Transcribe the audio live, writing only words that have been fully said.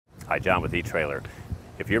Hi, John with eTrailer.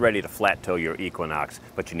 If you're ready to flat tow your Equinox,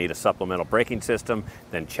 but you need a supplemental braking system,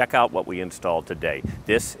 then check out what we installed today.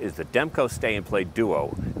 This is the Demco Stay-In-Play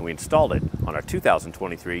DUO, and we installed it on our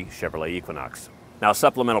 2023 Chevrolet Equinox. Now, a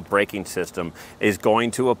supplemental braking system is going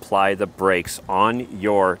to apply the brakes on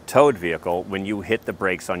your towed vehicle when you hit the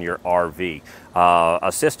brakes on your RV.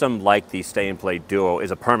 A system like the Stay-In-Play DUO is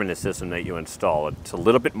a permanent system that you install. It's a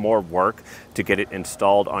little bit more work to get it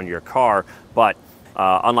installed on your car, but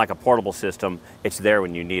unlike a portable system, it's there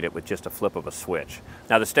when you need it with just a flip of a switch.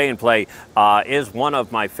 Now, the Stay-In-Play is one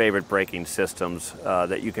of my favorite braking systems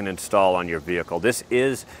that you can install on your vehicle. This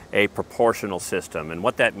is a proportional system, and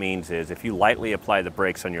what that means is if you lightly apply the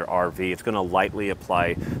brakes on your RV, it's going to lightly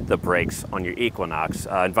apply the brakes on your Equinox,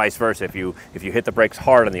 and vice versa. If you hit the brakes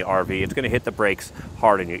hard on the RV, it's going to hit the brakes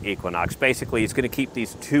hard on your Equinox. Basically, it's going to keep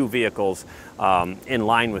these two vehicles in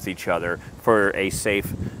line with each other for a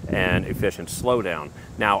safe and efficient slowdown.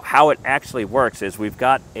 Now, how it actually works is we've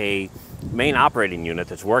got a main operating unit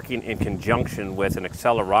that's working in conjunction with an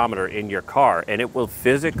accelerometer in your car, and it will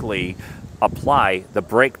physically apply the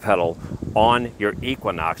brake pedal on your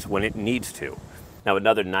Equinox when it needs to. Now,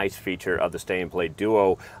 another nice feature of the Stay-In-Play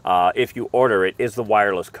DUO, if you order it, is the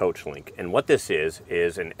wireless coach link. And what this is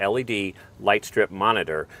an LED light strip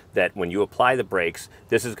monitor that when you apply the brakes,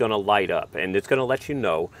 this is going to light up. And it's going to let you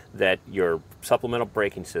know that your supplemental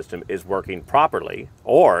braking system is working properly.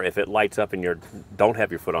 Or if it lights up and you don't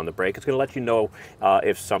have your foot on the brake, it's going to let you know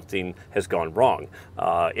if something has gone wrong.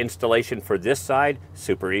 Installation for this side,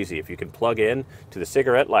 super easy. If you can plug in to the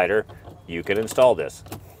cigarette lighter, you can install this.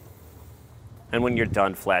 And when you're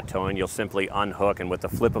done flat towing, you'll simply unhook, and with the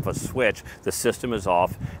flip of a switch, the system is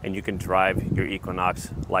off and you can drive your Equinox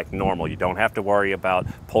like normal. You don't have to worry about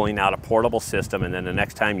pulling out a portable system and then the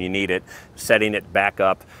next time you need it, setting it back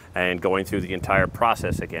up and going through the entire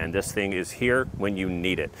process again. This thing is here when you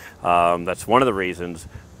need it. That's one of the reasons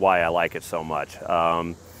why I like it so much.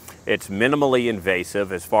 It's minimally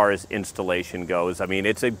invasive as far as installation goes. I mean,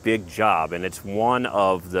 it's a big job, and it's one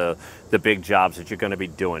of the big jobs that you're going to be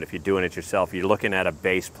doing. If you're doing it yourself, you're looking at a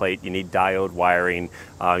base plate, you need diode wiring,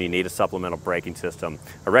 you need a supplemental braking system.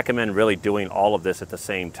 I recommend really doing all of this at the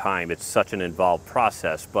same time. It's such an involved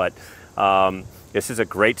process, but this is a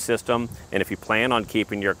great system, and if you plan on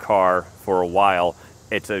keeping your car for a while,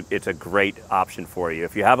 it's a great option for you.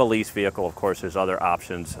 If you have a lease vehicle, of course, there's other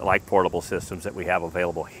options like portable systems that we have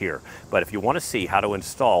available here. But if you want to see how to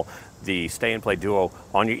install the Stay-In-Play DUO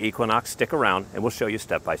on your Equinox, stick around and we'll show you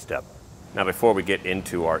step by step. Now, before we get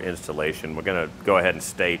into our installation, we're going to go ahead and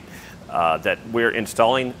state that we're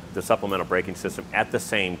installing the supplemental braking system at the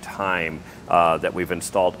same time that we've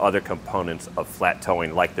installed other components of flat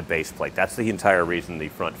towing like the base plate. That's the entire reason the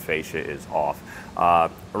front fascia is off. I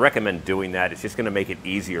recommend doing that. It's just going to make it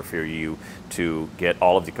easier for you to get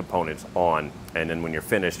all of the components on, and then when you're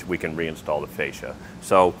finished, we can reinstall the fascia.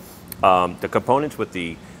 So the components with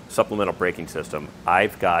the supplemental braking system,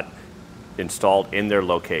 I've got installed in their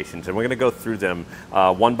locations, and we're going to go through them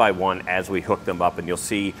one by one as we hook them up, and you'll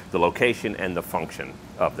see the location and the function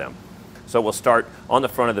of them. So we'll start on the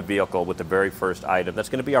front of the vehicle with the very first item. That's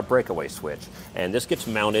going to be our breakaway switch, and this gets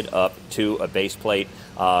mounted up to a base plate.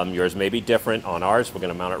 Yours may be different. On ours, we're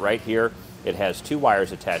going to mount it right here. It has two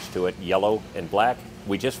wires attached to it, yellow and black.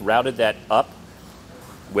 We just routed that up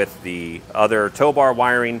with the other tow bar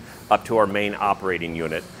wiring up to our main operating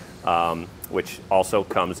unit, which also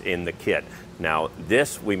comes in the kit. Now,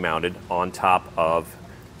 this we mounted on top of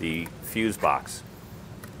the fuse box.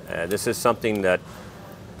 This is something that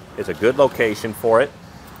is a good location for it,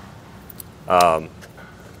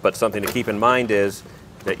 but something to keep in mind is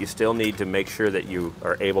that you still need to make sure that you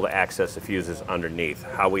are able to access the fuses underneath.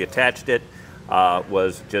 How we attached it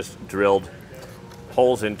was just drilled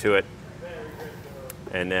holes into it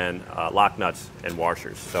and then lock nuts and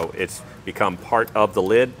washers. So it's become part of the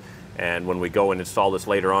lid. And when we go and install this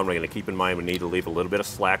later on, we're going to keep in mind we need to leave a little bit of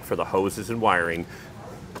slack for the hoses and wiring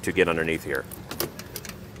to get underneath here.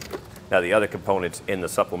 Now, the other components in the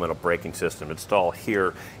supplemental braking system install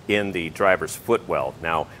here in the driver's footwell.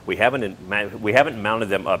 Now, we haven't mounted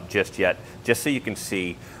them up just yet, just so you can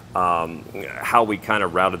see how we kind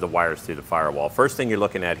of routed the wires through the firewall. First thing you're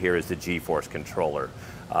looking at here is the G-force controller.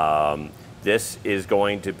 This is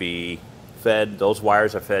going to be fed, those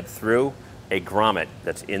wires are fed through a grommet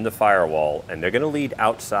that's in the firewall, and they're going to lead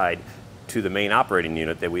outside to the main operating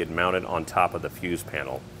unit that we had mounted on top of the fuse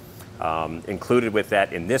panel. Included with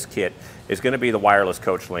that in this kit is going to be the wireless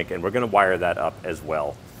coach link, and we're going to wire that up as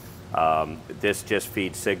well. This just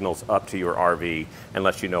feeds signals up to your RV and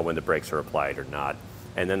lets you know when the brakes are applied or not.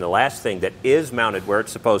 And then the last thing that is mounted where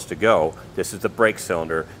it's supposed to go, this is the brake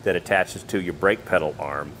cylinder that attaches to your brake pedal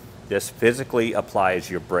arm. This physically applies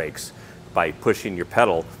your brakes by pushing your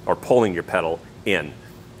pedal or pulling your pedal in.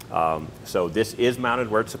 So this is mounted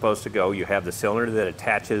where it's supposed to go. You have the cylinder that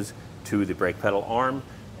attaches to the brake pedal arm,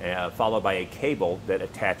 followed by a cable that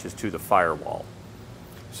attaches to the firewall.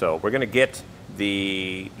 So we're going to get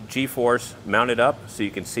the G-force mounted up so you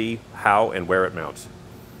can see how and where it mounts.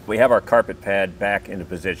 We have our carpet pad back into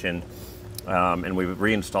position, and we've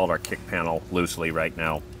reinstalled our kick panel loosely right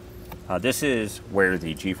now. This is where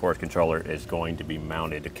the G-force controller is going to be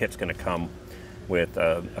mounted. The kit's going to come with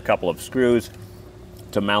a couple of screws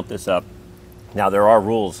to mount this up. Now there are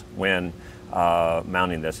rules when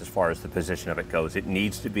mounting this as far as the position of it goes. It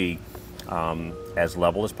needs to be as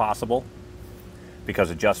level as possible, because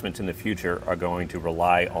adjustments in the future are going to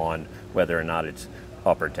rely on whether or not it's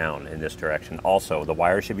up or down in this direction. Also, the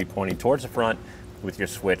wire should be pointing towards the front with your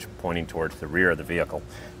switch pointing towards the rear of the vehicle.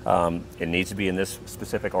 It needs to be in this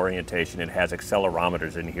specific orientation. It has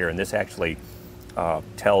accelerometers in here, and this actually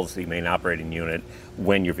tells the main operating unit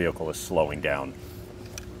when your vehicle is slowing down.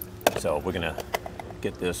 So we're gonna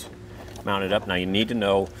get this mounted up. Now you need to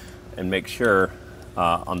know and make sure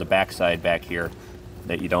on the back side back here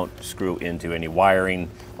that you don't screw into any wiring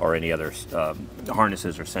or any other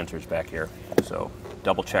harnesses or sensors back here. So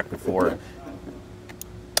double check before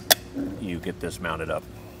you get this mounted up.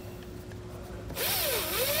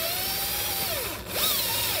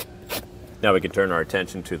 Now we can turn our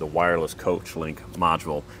attention to the wireless coach link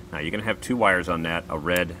module. Now you're going to have two wires on that, a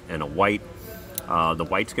red and a white. The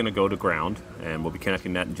white's going to go to ground, and we'll be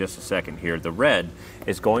connecting that in just a second here. The red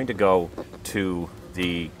is going to go to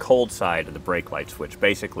the cold side of the brake light switch.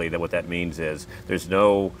 Basically, what that means is there's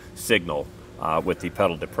no signal with the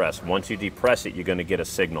pedal depressed. Once you depress it, you're going to get a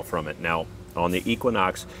signal from it. Now, on the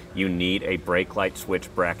Equinox, you need a brake light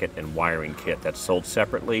switch bracket and wiring kit that's sold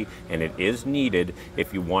separately, and it is needed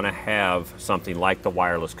if you want to have something like the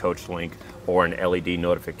wireless coach link or an LED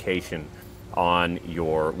notification on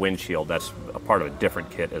your windshield. That's a part of a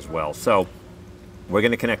different kit as well. So we're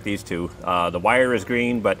going to connect these two. The wire is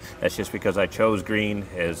green, but that's just because I chose green.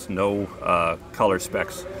 There's no color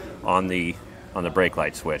specs on the brake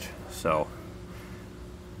light switch. So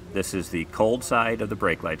this is the cold side of the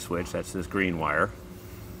brake light switch. That's this green wire.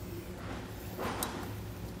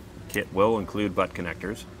 Kit will include butt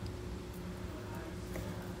connectors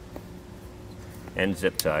and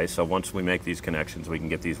zip ties. So once we make these connections, we can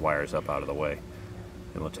get these wires up out of the way.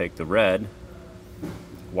 And we'll take the red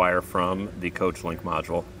wire from the coach link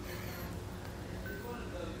module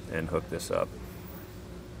and hook this up.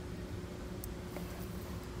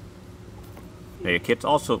 Now your kit's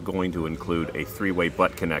also going to include a three-way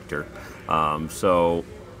butt connector. So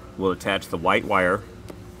we'll attach the white wire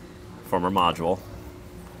from our module.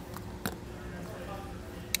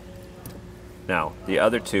 Now the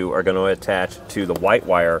other two are going to attach to the white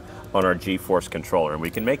wire on our G-force controller, and we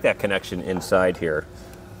can make that connection inside here.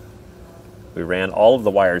 We ran all of the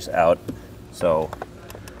wires out, so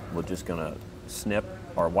we're just going to snip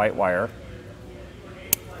our white wire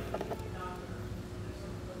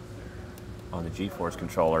on the G-force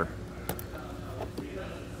controller,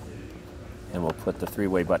 and we'll put the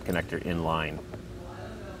three-way butt connector in line.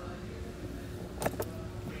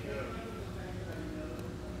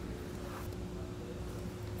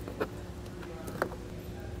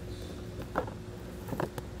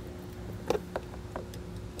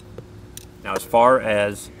 Now, as far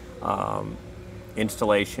as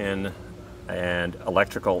installation and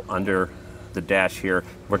electrical under the dash here,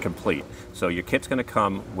 we're complete. So your kit's going to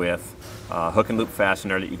come with a hook and loop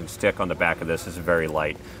fastener that you can stick on the back of this. This is very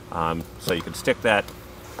light. So you can stick that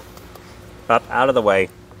up out of the way,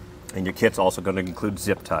 and your kit's also going to include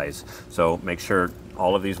zip ties. So make sure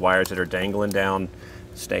all of these wires that are dangling down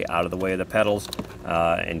stay out of the way of the pedals,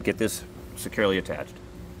 and get this securely attached.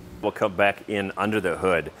 We'll come back in under the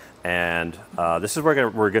hood, and this is where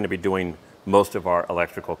we're going to be doing most of our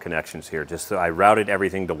electrical connections here. Just so I routed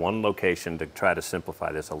everything to one location to try to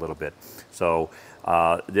simplify this a little bit. So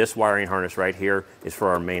this wiring harness right here is for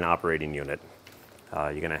our main operating unit.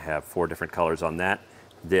 You're going to have 4 different colors on that.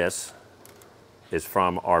 This is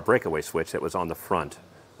from our breakaway switch that was on the front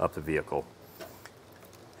of the vehicle.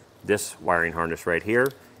 This wiring harness right here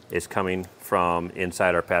is coming from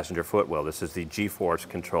inside our passenger footwell. This is the G-force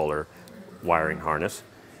controller wiring harness.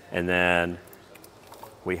 And then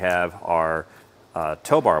we have our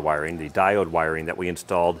tow bar wiring, the diode wiring that we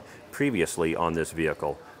installed previously on this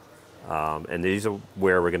vehicle. And these are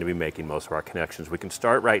where we're going to be making most of our connections. We can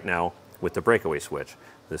start right now with the breakaway switch.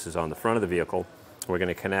 This is on the front of the vehicle. We're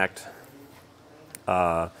going to connect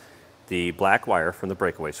the black wire from the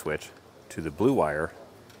breakaway switch to the blue wire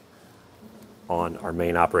on our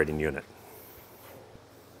main operating unit.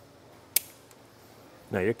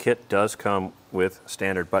 Now your kit does come with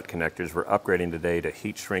standard butt connectors. We're upgrading today to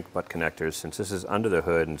heat shrink butt connectors since this is under the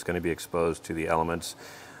hood and it's going to be exposed to the elements.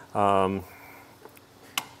 We're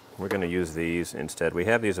going to use these instead. We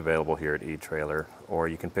have these available here at eTrailer, or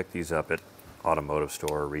you can pick these up at automotive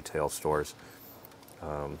store or retail stores.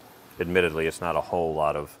 Admittedly, it's not a whole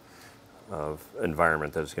lot of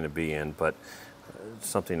environment that it's going to be in, but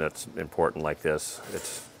something that's important like this,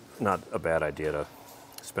 it's not a bad idea to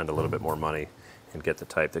spend a little bit more money and get the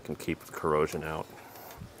type that can keep the corrosion out.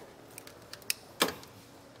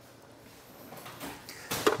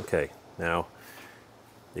 Okay, now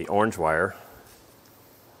the orange wire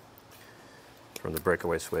from the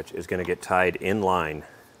breakaway switch is going to get tied in line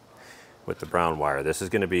with the brown wire. This is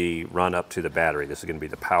going to be run up to the battery. This is going to be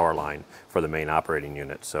the power line for the main operating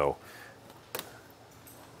unit. So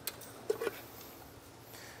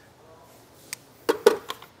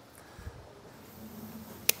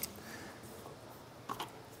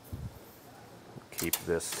keep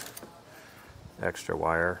this extra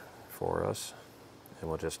wire for us, and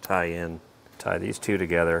we'll just tie these two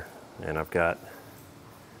together, and I've got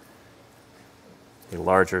a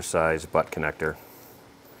larger size butt connector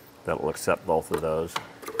that will accept both of those.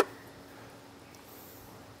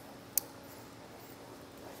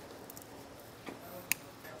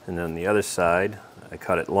 And then the other side, I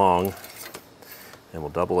cut it long, and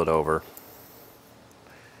we'll double it over.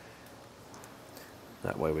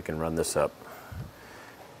 That way we can run this up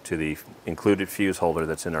to the included fuse holder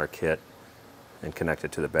that's in our kit and connect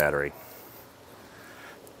it to the battery.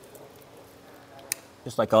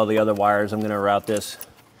 Just like all the other wires, I'm going to route this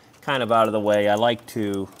kind of out of the way. I like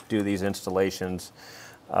to do these installations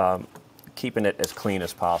keeping it as clean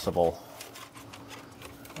as possible.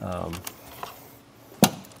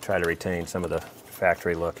 Try to retain some of the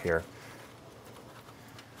factory look here.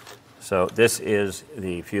 So this is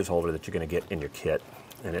the fuse holder that you're going to get in your kit,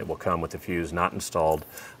 and it will come with the fuse not installed.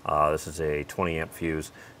 This is a 20 amp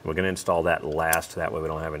fuse. We're going to install that last, that way we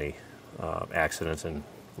don't have any accidents and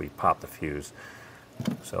we pop the fuse.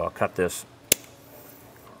 So I'll cut this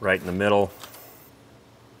right in the middle.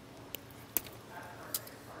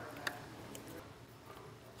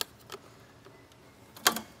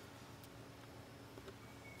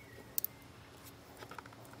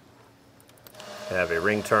 I have a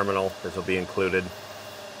ring terminal, this will be included.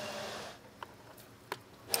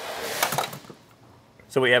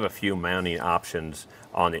 So we have a few mounting options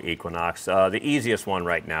on the Equinox. The easiest one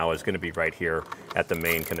right now is going to be right here at the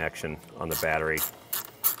main connection on the battery.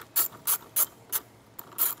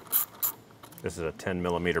 This is a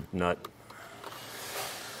 10mm nut.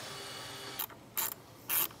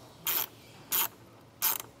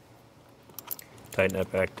 Tighten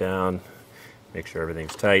that back down, make sure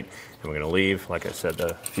everything's tight, and we're going to leave, like I said,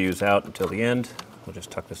 the fuse out until the end. We'll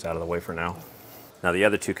just tuck this out of the way for now. Now the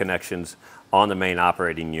other two connections on the main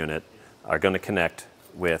operating unit are going to connect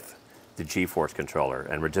with the G-force controller,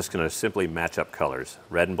 and we're just going to simply match up colors,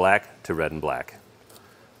 red and black to red and black.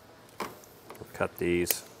 We'll cut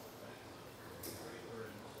these.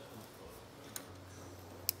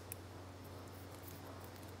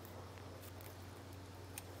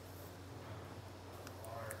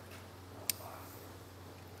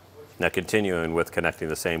 Now continuing with connecting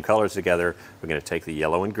the same colors together, we're going to take the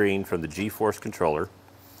yellow and green from the G-force controller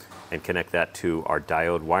and connect that to our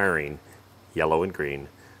diode wiring, yellow and green.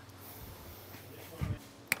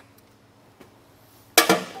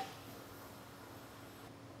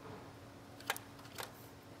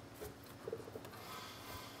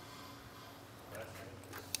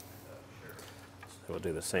 So we'll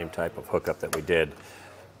do the same type of hookup that we did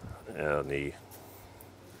on the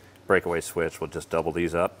breakaway switch. We'll just double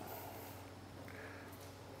these up.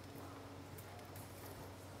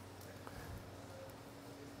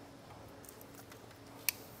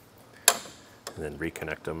 And then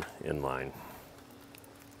reconnect them in line.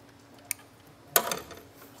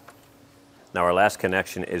 Now our last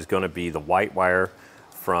connection is going to be the white wire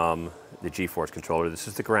from the G-force controller. This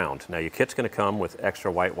is the ground. Now your kit's going to come with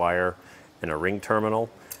extra white wire and a ring terminal,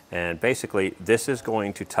 and basically this is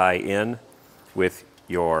going to tie in with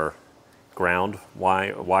your ground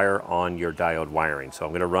wire on your diode wiring. So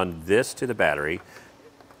I'm going to run this to the battery,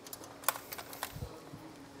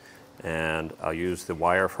 and I'll use the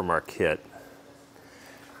wire from our kit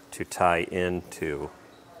to tie into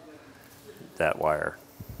that wire.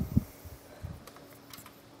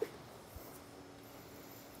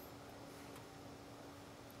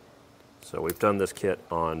 So we've done this kit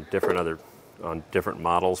on different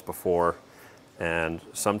models before, and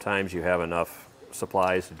sometimes you have enough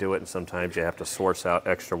supplies to do it, and sometimes you have to source out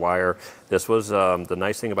extra wire. This was the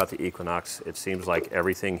nice thing about the Equinox. It seems like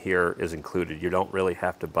everything here is included. You don't really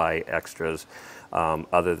have to buy extras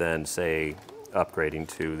other than, say, upgrading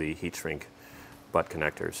to the heat shrink butt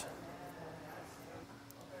connectors.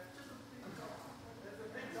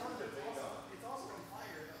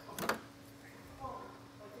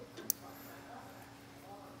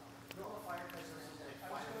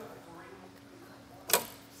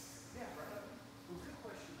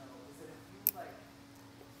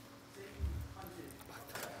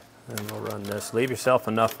 And we'll run this. Leave yourself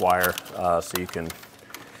enough wire so you can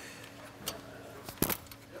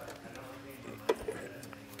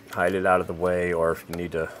hide it out of the way, or if you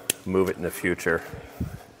need to move it in the future.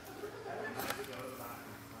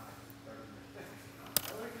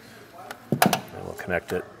 And we'll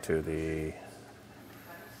connect it to the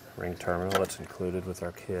ring terminal that's included with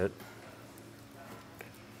our kit.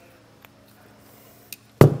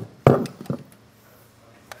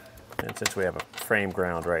 And since we have a frame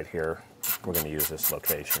ground right here, we're going to use this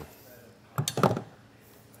location.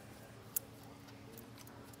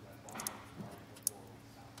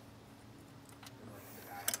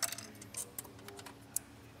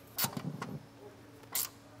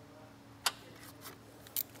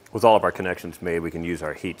 With all of our connections made, we can use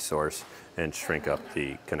our heat source and shrink up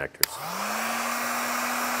the connectors.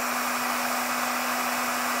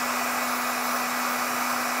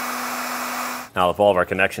 Now, with all of our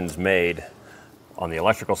connections made, on the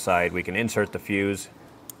electrical side, we can insert the fuse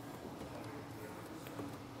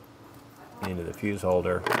into the fuse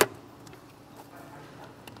holder,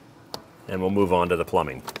 and we'll move on to the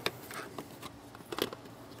plumbing.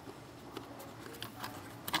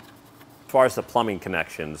 As far as the plumbing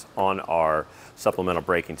connections on our supplemental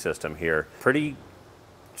braking system here, pretty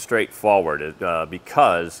straightforward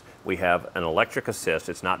because we have an electric assist.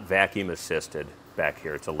 It's not vacuum assisted back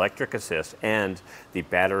here. It's electric assist, and the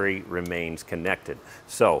battery remains connected.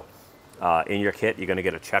 So in your kit, you're going to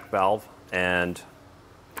get a check valve, and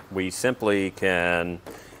we simply can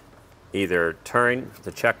either turn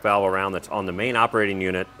the check valve around that's on the main operating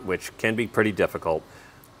unit, which can be pretty difficult.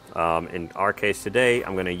 In our case today,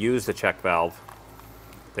 I'm going to use the check valve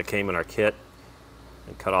that came in our kit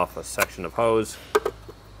and cut off a section of hose,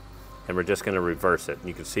 and we're just going to reverse it.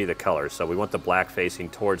 You can see the colors. So we want the black facing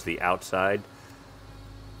towards the outside.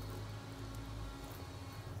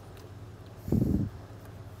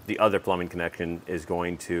 The other plumbing connection is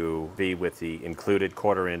going to be with the included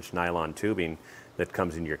 1/4-inch nylon tubing that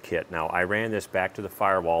comes in your kit. Now, I ran this back to the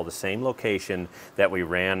firewall, the same location that we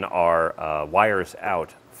ran our wires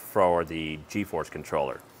out for the G-force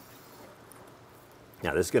controller.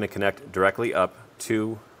 Now, this is going to connect directly up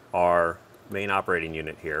to our main operating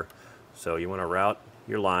unit here. So you want to route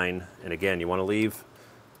your line, and again, you want to leave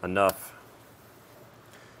enough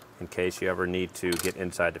in case you ever need to get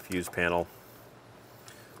inside the fuse panel.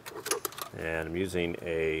 And I'm using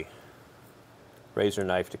a razor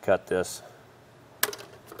knife to cut this.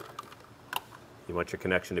 You want your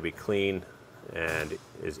connection to be clean and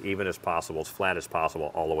as even as possible, as flat as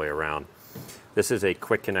possible all the way around. This is a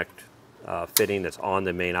quick connect fitting that's on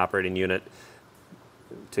the main operating unit.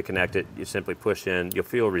 To connect it, you simply push in. You'll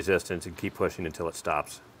feel resistance and keep pushing until it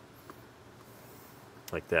stops.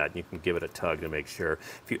 Like that. You can give it a tug to make sure.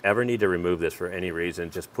 If you ever need to remove this for any reason,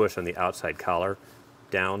 just push on the outside collar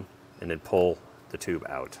down and then pull the tube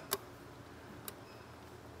out.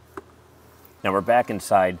 Now we're back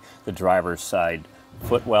inside the driver's side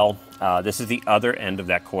footwell. This is the other end of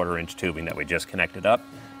that 1/4-inch tubing that we just connected up.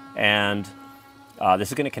 And this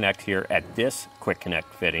is going to connect here at this quick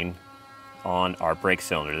connect fitting on our brake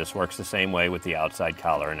cylinder. This works the same way with the outside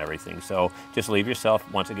collar and everything. So just leave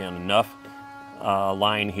yourself, once again, enough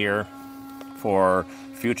line here for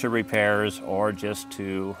future repairs, or just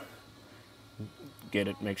to get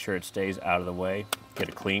it, make sure it stays out of the way. Get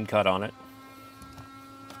a clean cut on it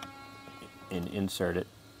and insert it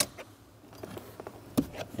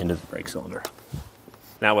into the brake cylinder.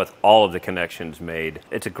 Now, with all of the connections made,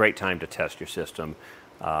 it's a great time to test your system.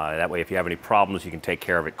 That way, if you have any problems, you can take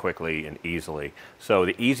care of it quickly and easily. So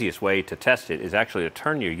the easiest way to test it is actually to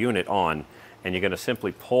turn your unit on, and you're going to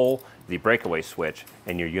simply pull the breakaway switch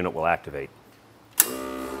and your unit will activate.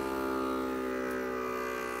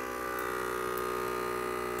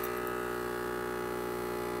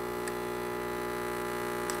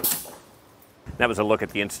 That was a look at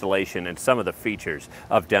the installation and some of the features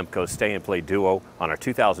of Demco Stay-In-Play DUO on our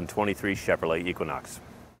 2023 Chevrolet Equinox.